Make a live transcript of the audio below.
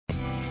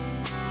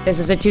This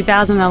is a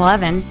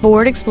 2011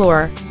 Ford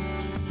Explorer.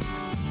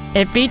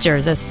 It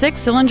features a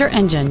 6-cylinder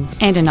engine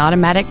and an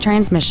automatic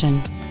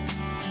transmission.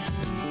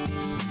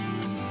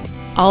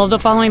 All of the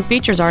following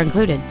features are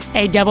included: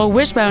 a double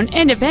wishbone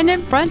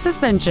independent front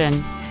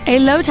suspension, a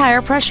low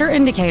tire pressure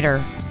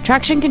indicator,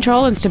 traction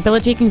control and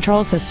stability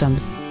control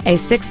systems, a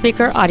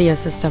 6-speaker audio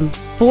system,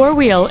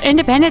 4-wheel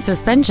independent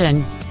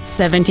suspension,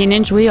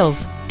 17-inch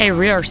wheels, a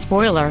rear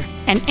spoiler,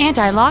 an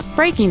anti-lock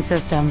braking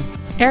system,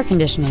 air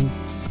conditioning,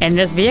 and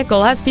this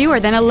vehicle has fewer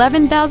than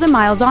 11,000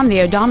 miles on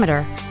the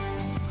odometer.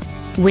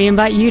 We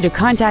invite you to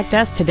contact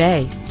us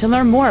today to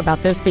learn more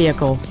about this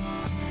vehicle.